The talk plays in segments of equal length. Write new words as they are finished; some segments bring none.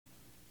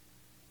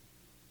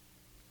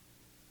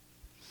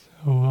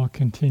I'll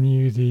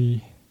continue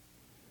the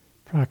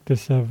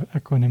practice of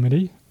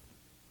equanimity,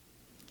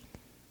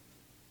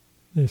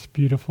 this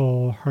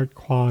beautiful heart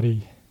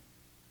quality,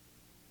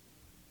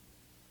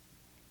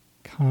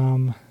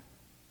 calm,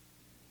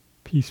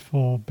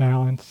 peaceful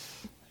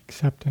balance,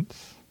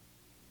 acceptance.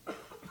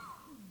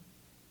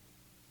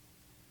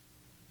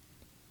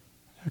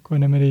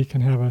 Equanimity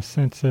can have a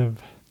sense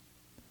of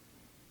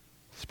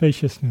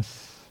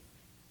spaciousness,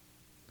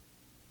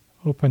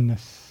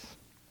 openness,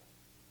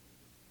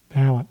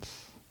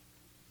 balance.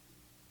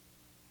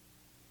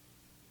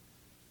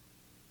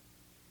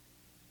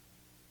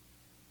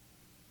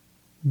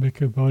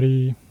 Bhikkhu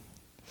Bodhi,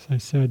 as I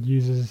said,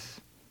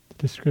 uses the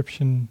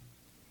description,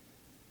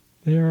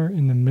 there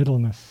in the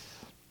middleness.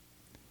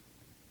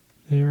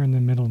 There in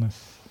the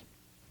middleness.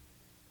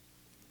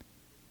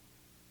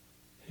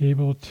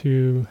 Able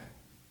to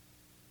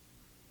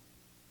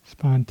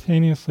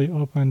spontaneously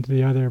open to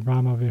the other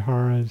Brahma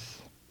Viharas,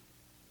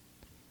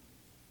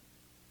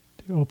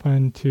 to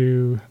open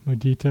to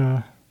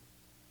mudita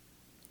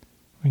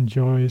when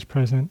joy is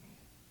present,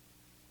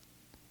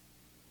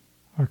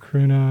 or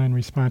karuna in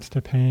response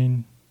to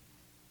pain,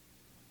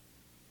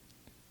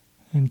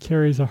 and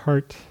carries a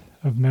heart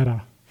of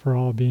metta for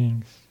all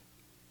beings.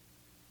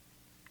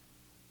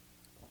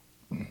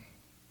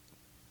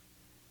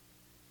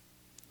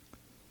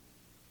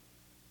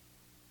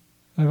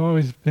 I've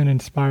always been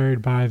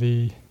inspired by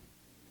the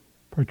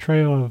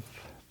portrayal of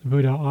the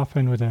Buddha,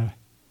 often with a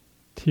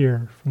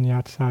tear from the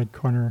outside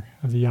corner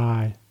of the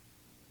eye.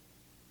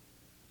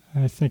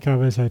 I think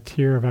of as a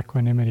tear of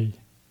equanimity.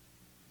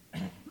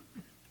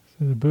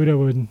 So the Buddha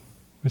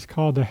was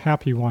called the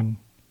happy one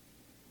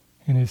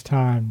in his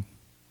time,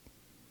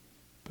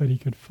 but he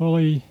could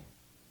fully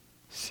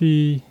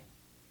see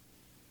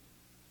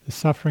the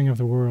suffering of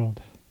the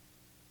world,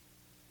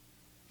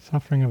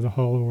 suffering of the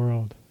whole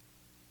world,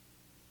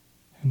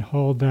 and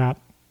hold that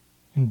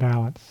in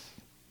balance,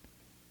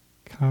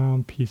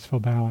 calm, peaceful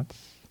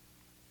balance.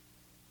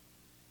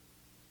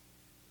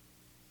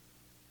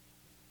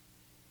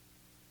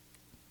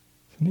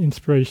 It's an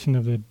inspiration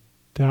of the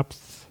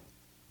depth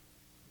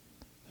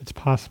that's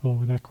possible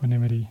with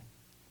equanimity.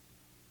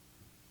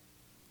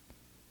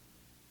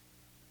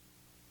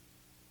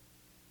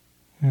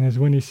 And as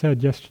Winnie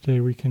said yesterday,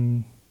 we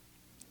can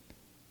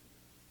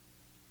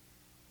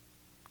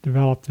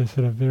develop this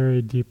at a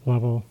very deep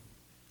level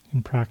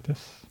in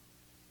practice.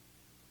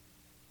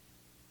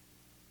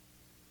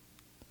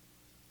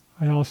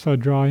 I also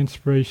draw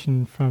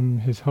inspiration from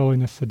His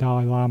Holiness the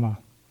Dalai Lama.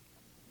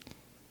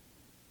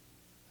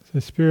 As a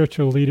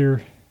spiritual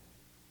leader,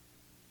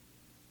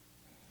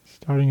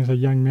 starting as a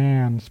young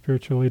man,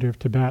 spiritual leader of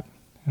Tibet,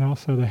 and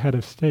also the head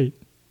of state.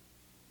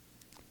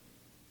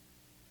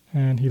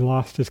 And he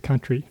lost his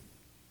country.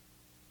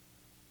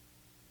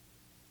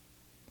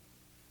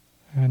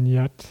 And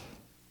yet,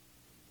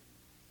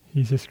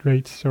 he's this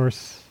great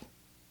source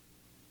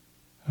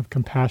of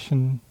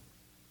compassion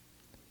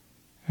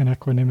and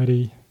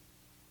equanimity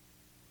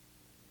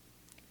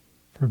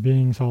for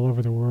beings all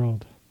over the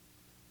world.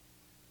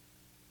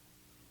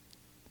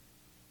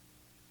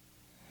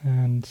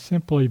 And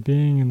simply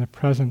being in the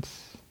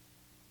presence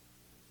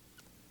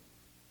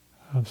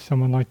of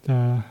someone like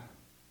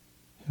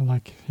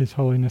His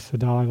Holiness the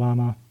Dalai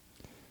Lama,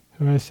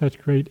 who has such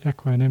great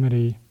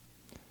equanimity,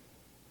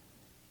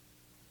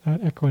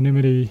 that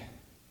equanimity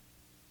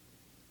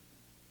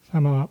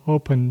somehow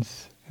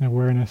opens an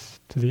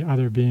awareness to the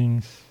other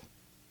beings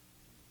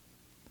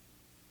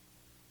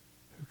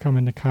who come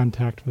into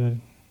contact with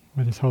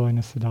His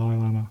Holiness the Dalai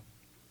Lama.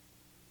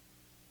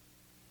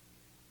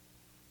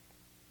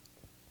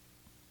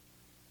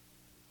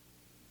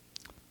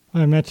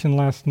 I mentioned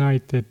last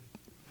night that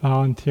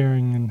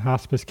volunteering in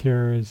hospice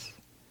care is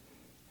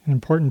an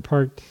important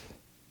part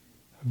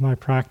of my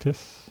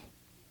practice.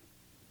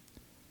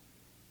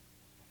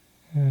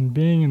 And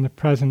being in the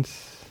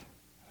presence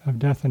of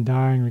death and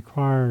dying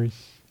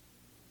requires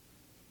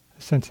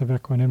a sense of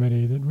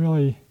equanimity that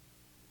really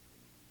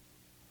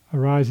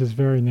arises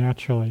very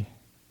naturally.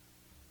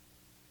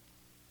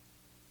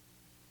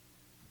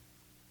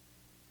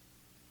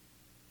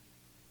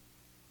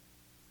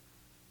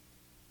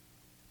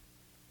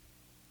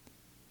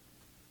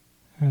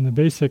 And the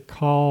basic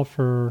call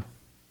for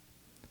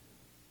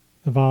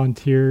the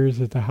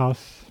volunteers at the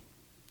house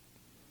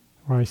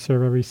where I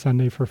serve every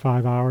Sunday for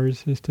 5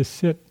 hours is to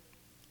sit,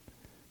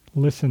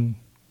 listen,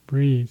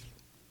 breathe,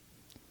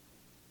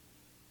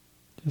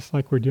 just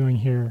like we're doing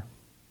here.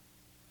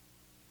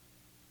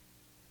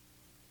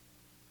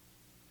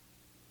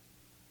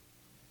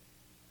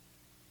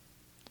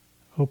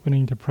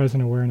 Opening to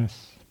present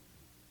awareness.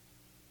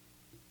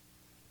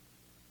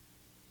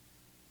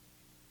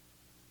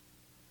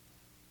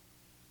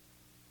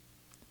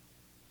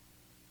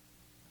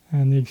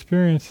 And the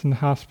experience in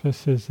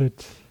hospice is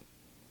that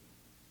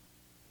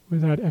with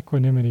that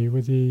equanimity,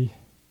 with the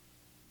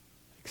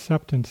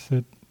acceptance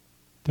that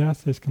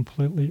death is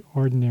completely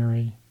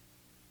ordinary,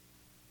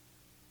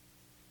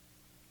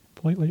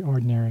 but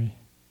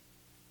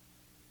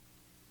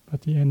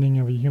the ending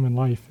of a human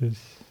life is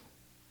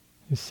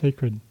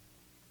sacred.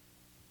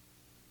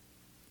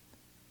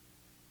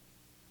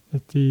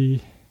 that the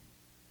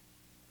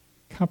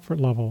comfort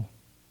level,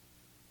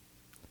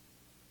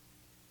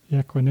 the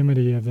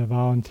equanimity of the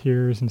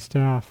volunteers and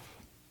staff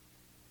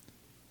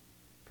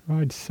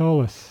provides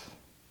solace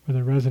for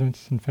the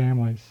residents and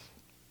families.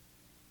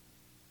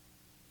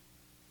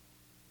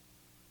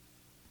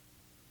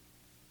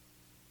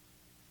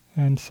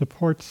 And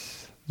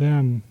supports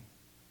them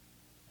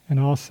in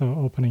also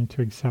opening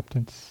to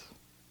acceptance,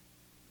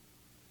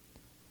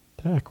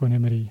 to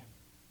equanimity.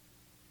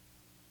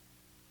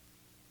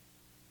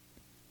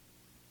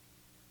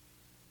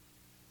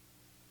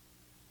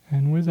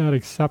 And with that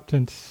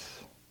acceptance,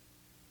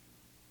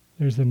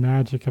 there's the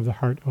magic of the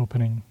heart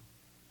opening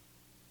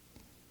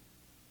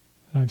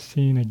that I've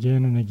seen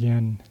again and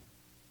again.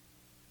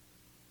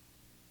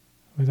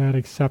 With that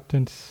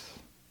acceptance,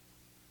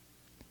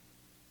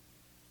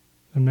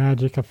 the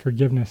magic of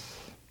forgiveness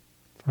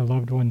for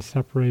loved ones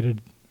separated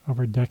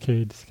over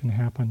decades can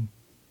happen.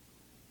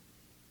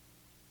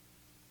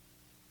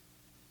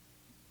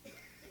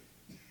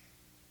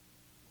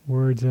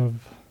 Words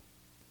of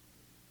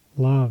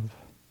love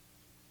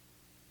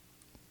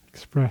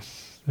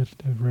expressed that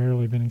have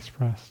rarely been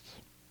expressed.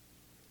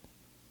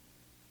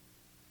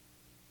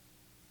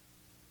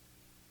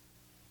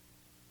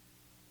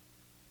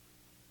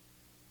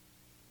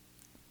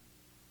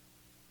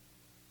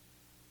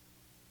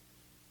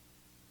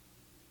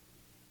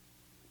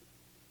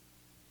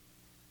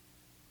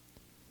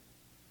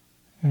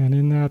 And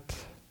in that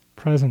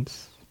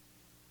presence,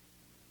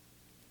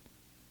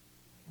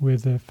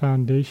 with the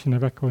foundation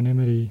of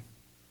equanimity,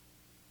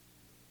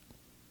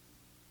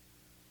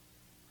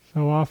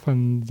 so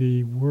often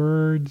the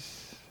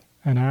words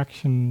and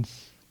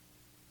actions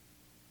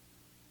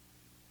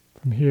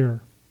from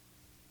here,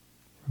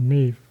 from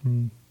me,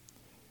 from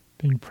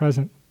being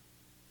present,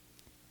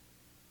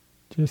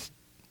 just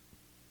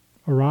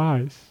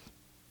arise.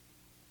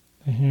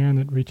 The hand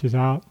that reaches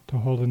out to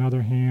hold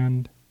another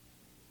hand,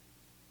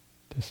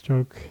 to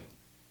stroke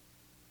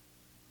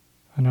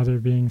another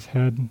being's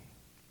head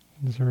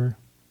as they're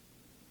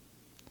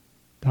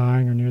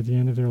dying or near the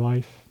end of their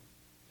life.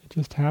 It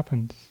just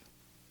happens.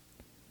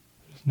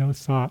 There's no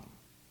thought.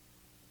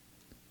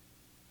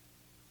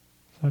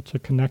 Such a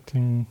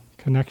connection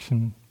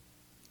to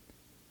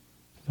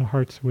the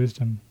heart's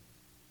wisdom.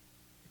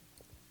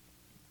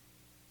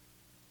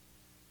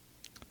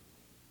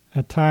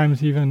 At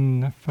times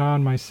even I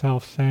found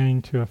myself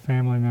saying to a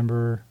family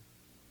member,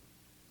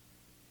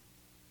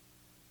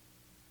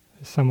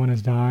 someone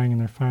is dying in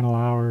their final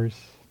hours,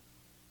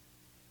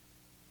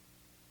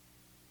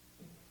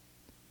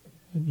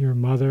 your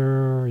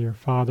mother or your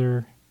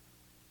father,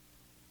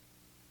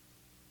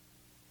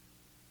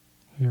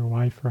 your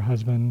wife or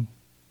husband,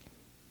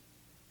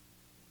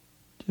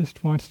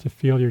 just wants to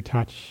feel your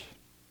touch,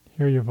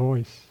 hear your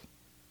voice.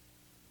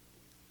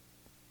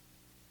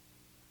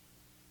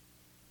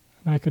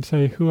 And I could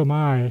say, who am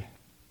I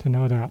to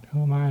know that?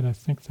 Who am I to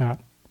think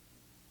that?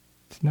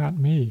 It's not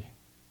me.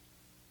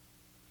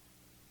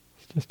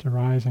 It's just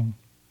arising.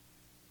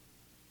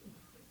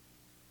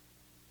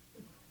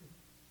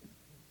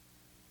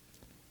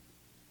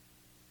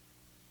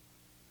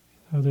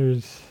 So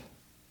there's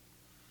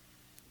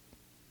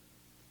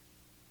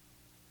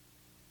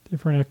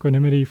different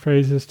equanimity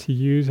phrases to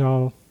use.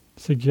 I'll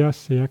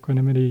suggest the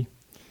equanimity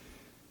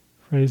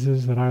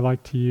phrases that I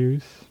like to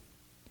use.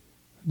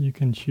 You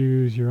can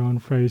choose your own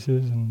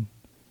phrases and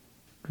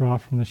draw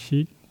from the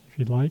sheet if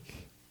you'd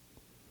like.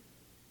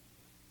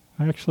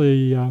 I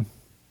actually,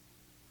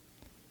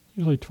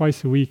 usually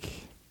twice a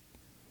week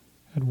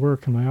at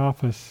work in my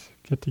office,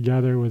 get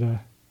together with a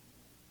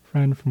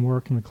friend from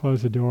work and we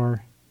close the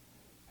door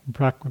and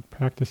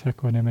practice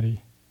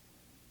equanimity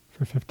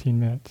for 15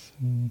 minutes.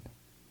 And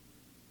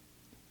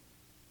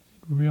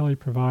it really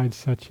provides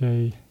such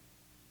a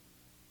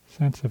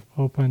sense of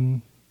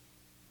open,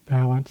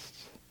 balanced,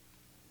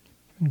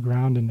 and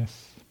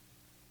groundedness.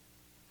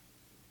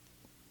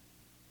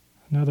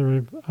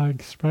 Another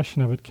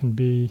expression of it can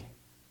be,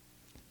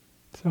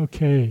 it's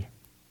okay.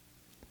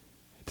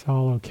 It's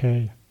all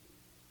okay.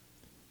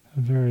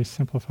 A very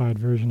simplified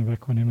version of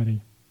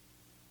equanimity.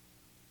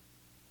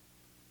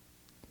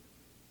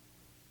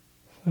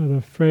 So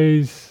the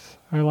phrase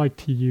I like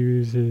to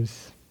use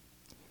is,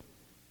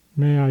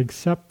 may I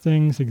accept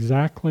things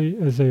exactly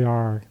as they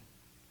are,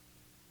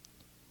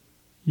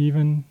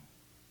 even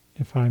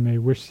if I may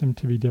wish them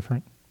to be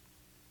different.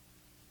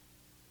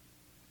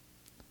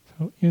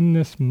 So in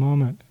this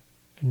moment,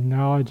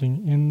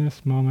 acknowledging in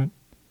this moment,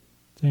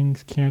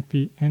 things can't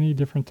be any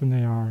different than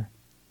they are,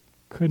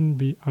 couldn't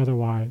be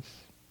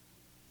otherwise.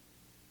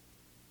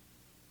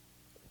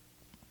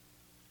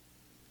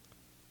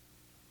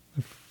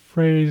 The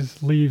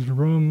phrase leaves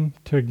room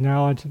to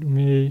acknowledge that we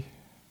may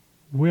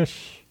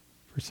wish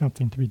for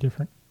something to be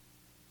different.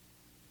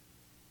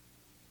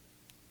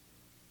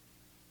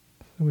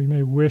 So we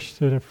may wish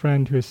that a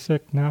friend who is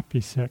sick not be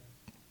sick,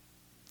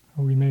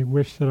 or we may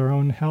wish that our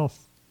own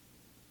health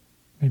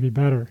may be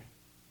better.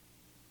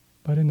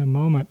 But in the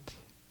moment,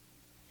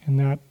 in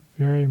that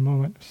very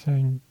moment of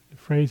saying the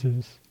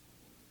phrases,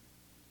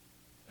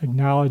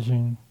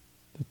 acknowledging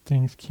that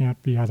things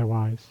can't be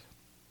otherwise.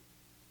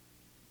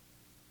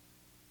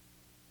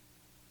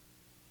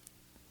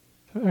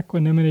 So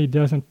equanimity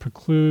doesn't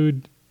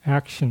preclude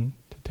action,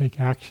 to take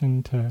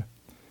action to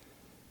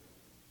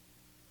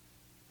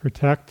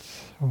protect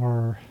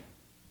our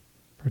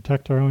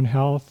own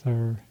health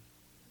or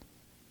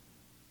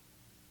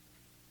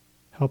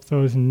help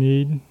those in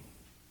need,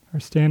 or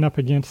stand up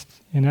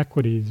against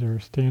inequities or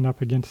stand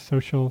up against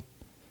social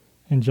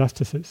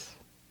injustices.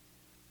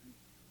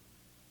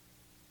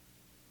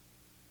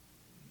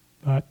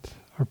 But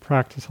our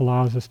practice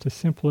allows us to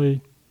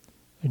simply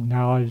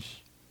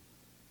acknowledge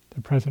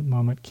the present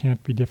moment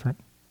can't be different,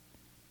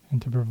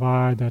 and to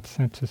provide that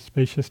sense of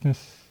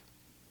spaciousness,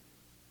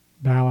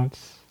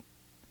 balance,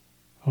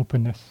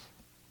 openness,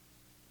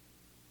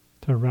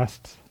 to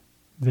rest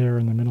there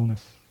in the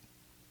middleness.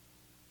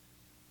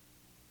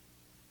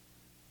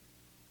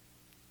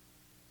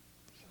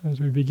 So as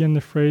we begin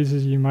the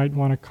phrases, you might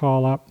want to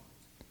call up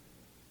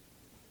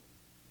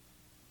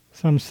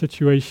some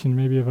situation,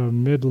 maybe of a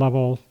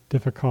mid-level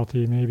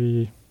difficulty,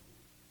 maybe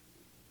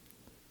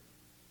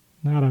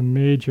not a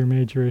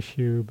major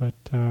issue, but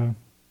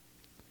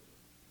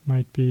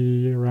might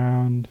be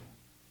around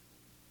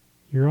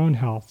your own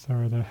health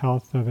or the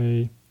health of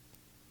a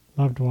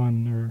loved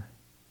one or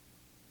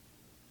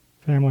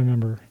family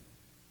member.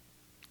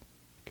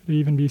 Could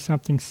even be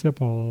something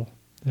simple,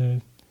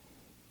 the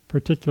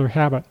particular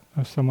habit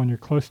of someone you're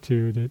close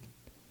to that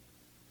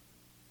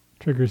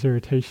triggers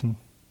irritation.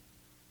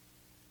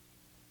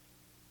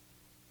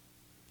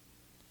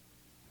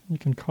 You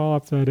can call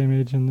up that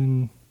image and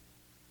then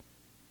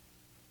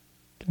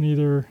can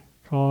either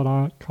call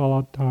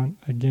it on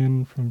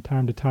again from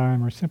time to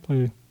time, or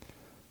simply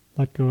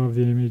let go of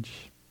the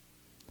image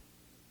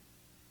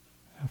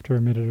after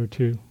a minute or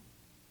two.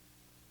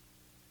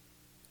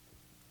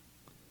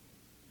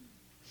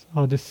 So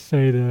I'll just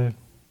say the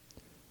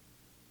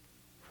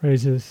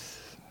phrases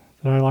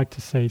that I like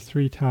to say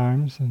 3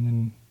 times, and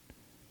then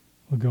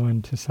we'll go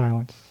into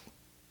silence.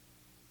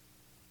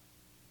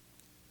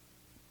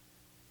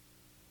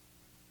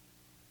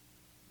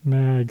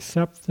 May I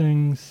accept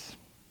things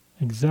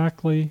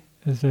exactly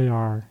as they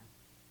are,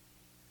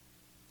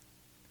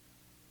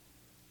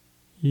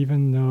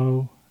 even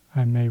though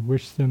I may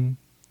wish them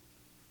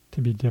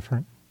to be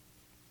different.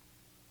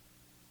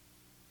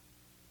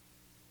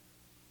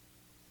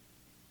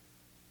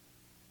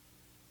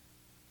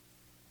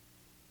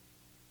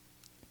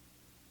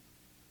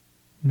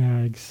 May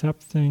I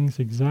accept things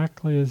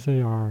exactly as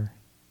they are,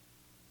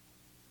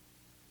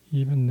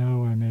 even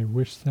though I may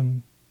wish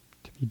them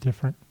to be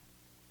different.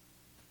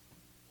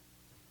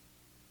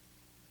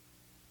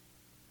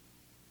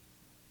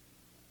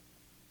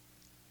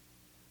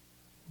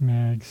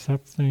 May I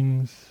accept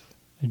things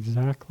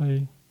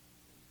exactly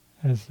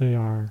as they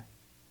are,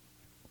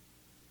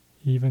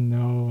 even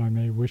though I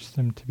may wish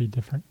them to be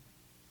different.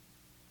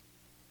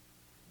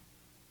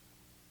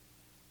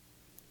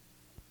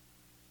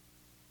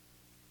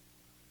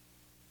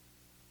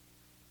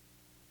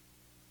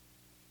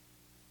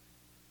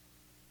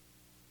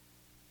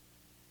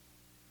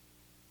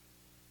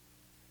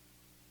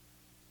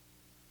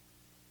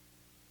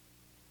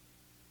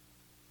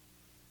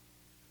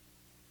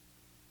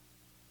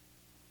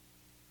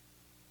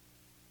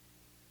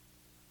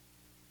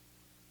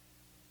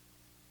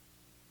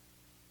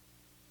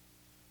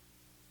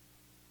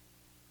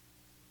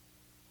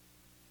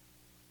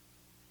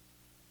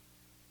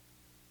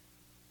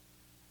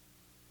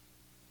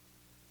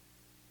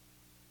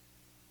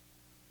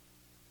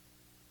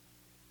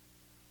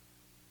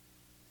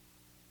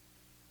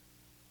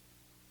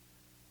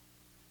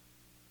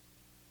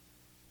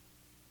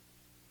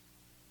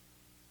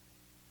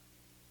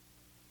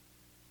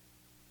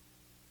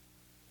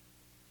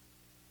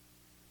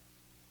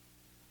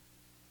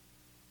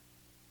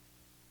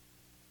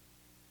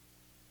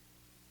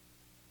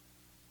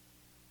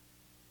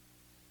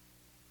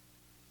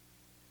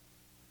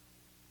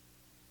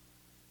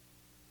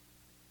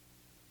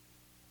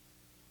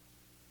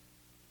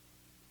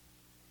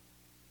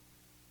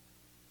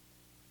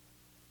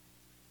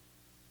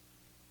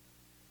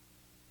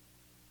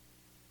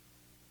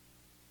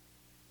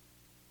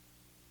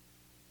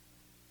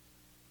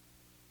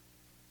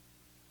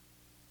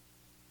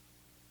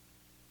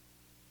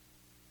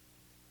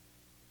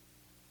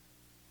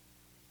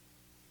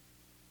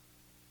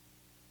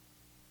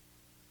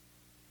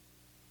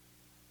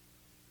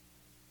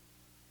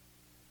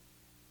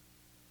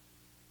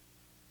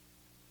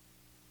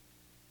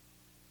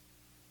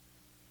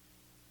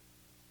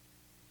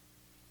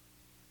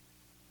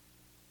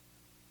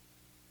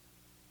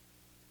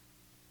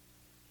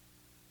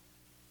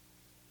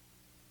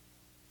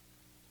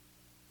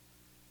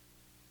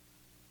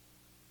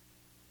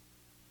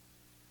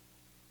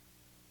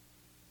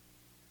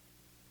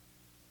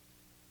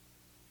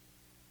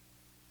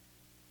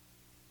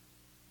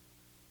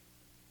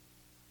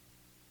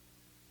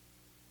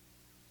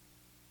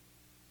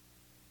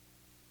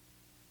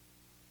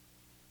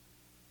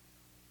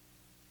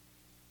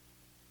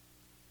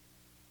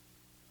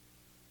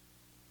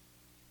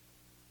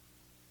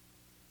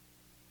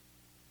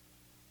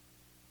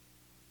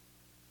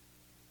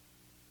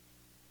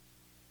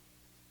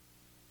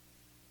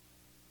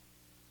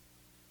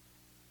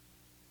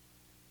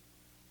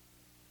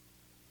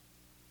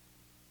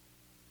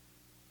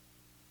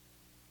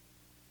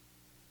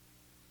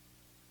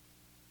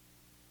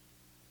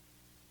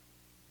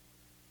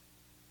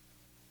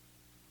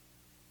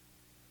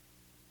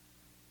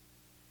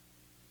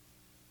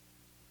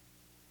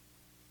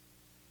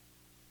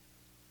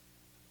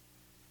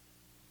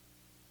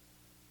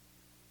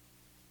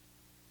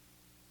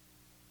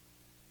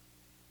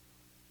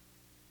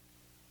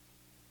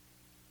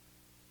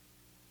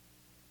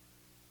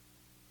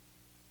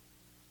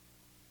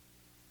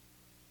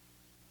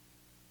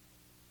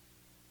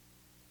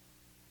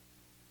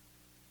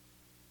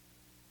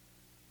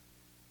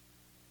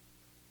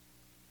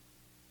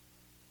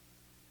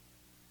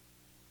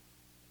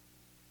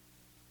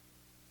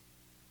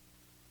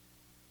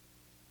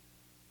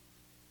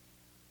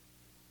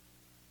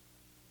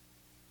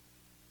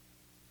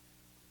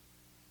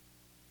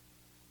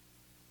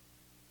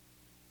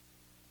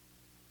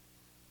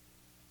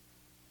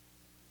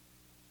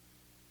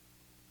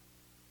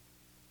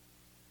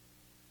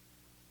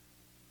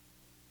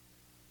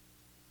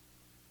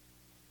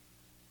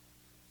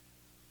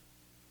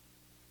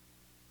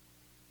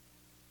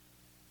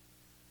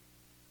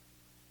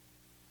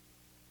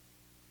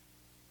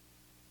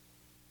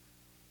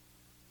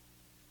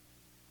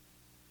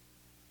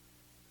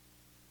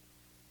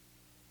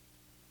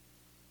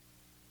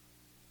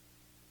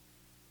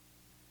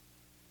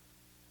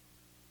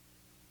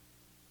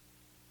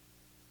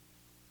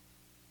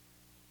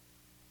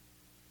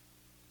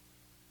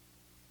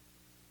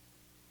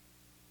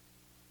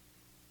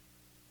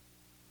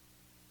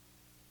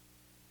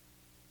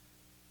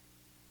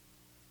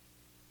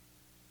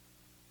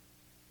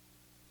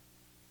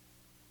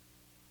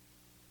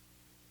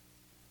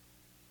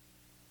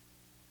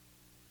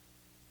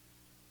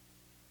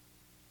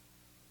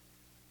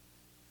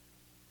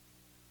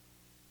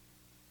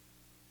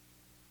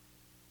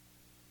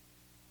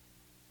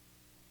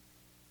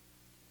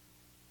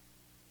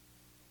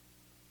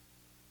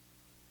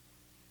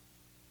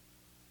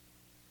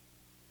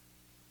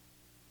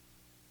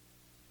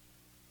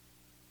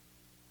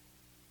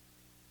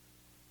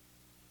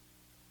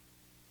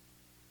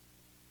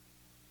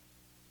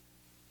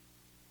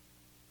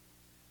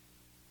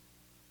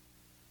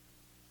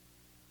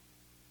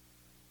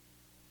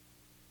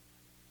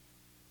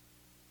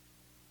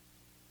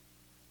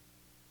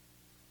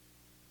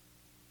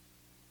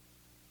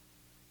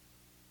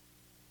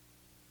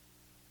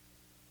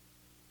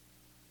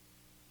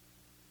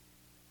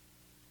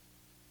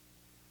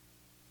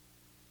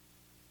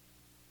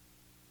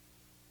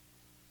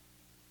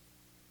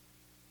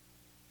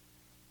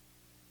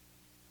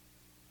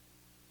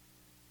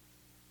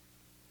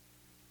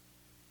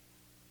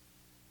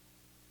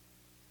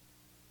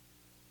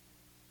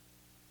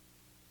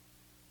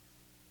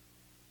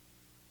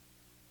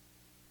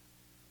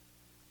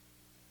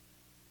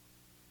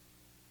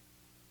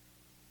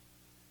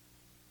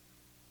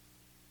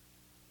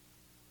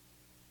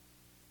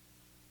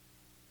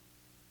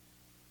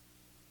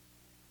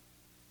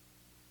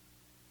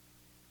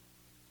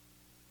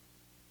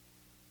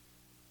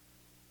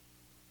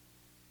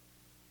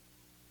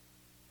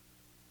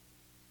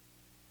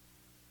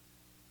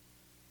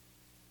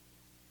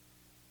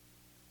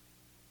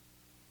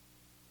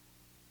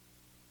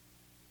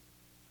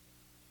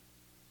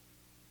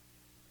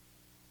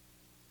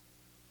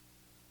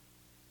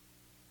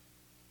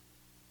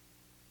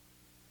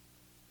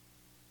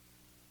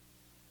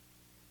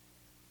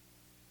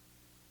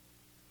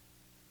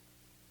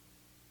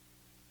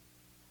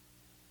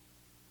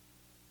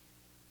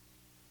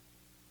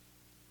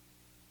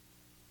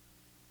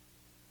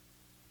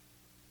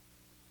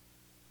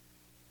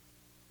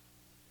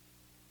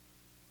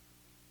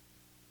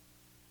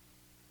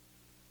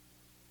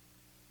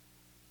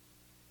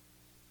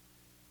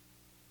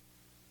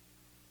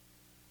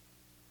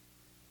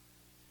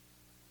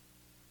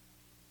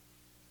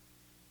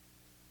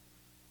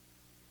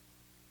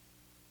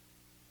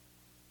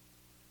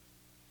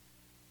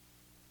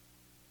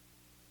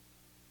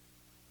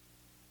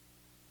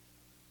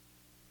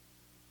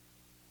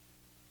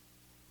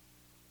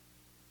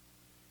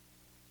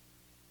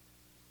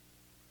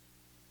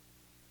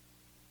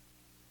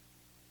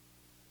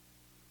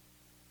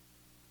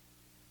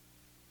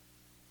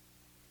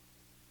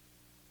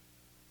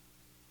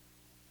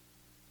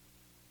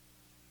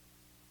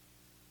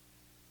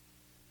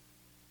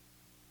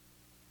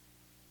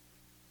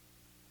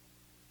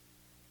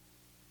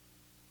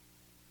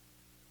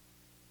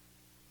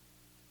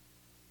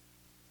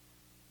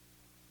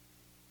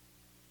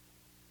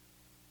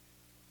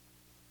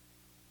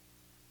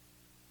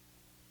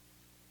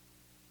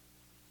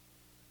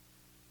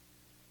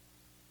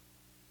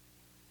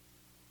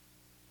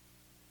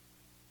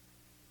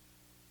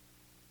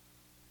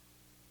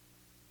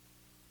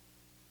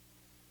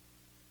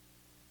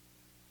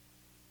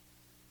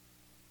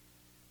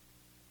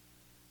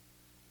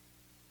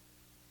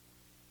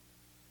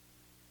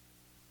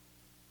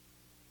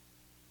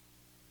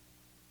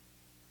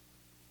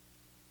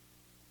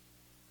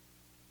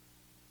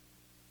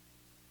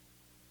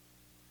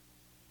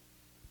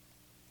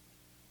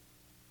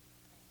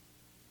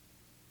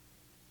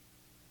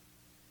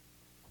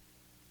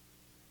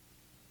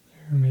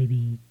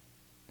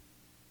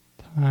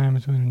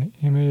 Sometimes when an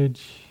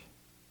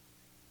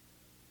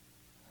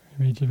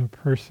image of a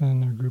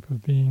person or group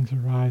of beings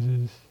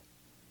arises,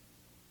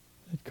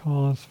 it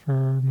calls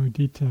for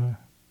mudita,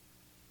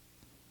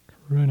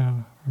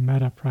 karuna, or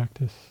metta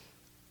practice.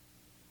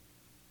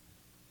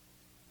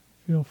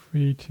 Feel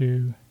free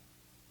to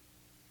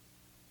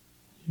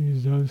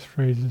use those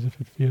phrases if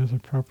it feels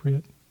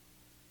appropriate,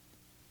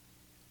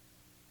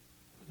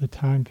 for the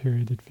time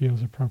period that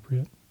feels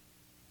appropriate.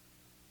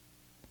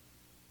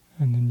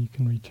 And then you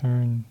can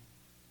return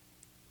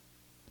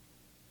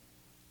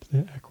to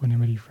the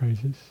equanimity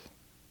phrases.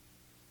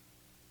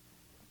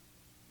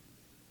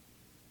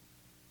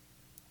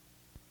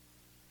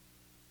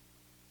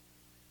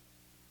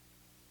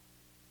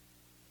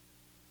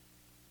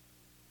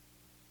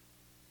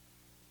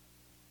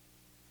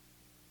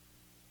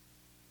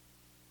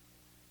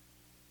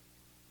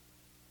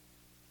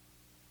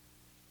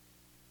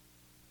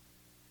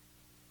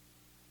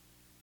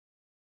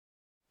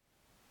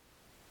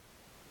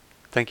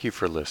 Thank you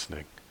for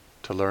listening.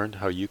 To learn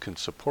how you can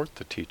support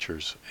the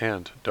teachers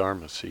and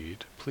Dharma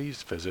Seed,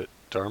 please visit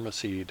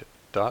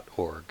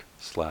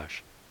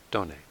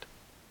dharmaseed.org/donate.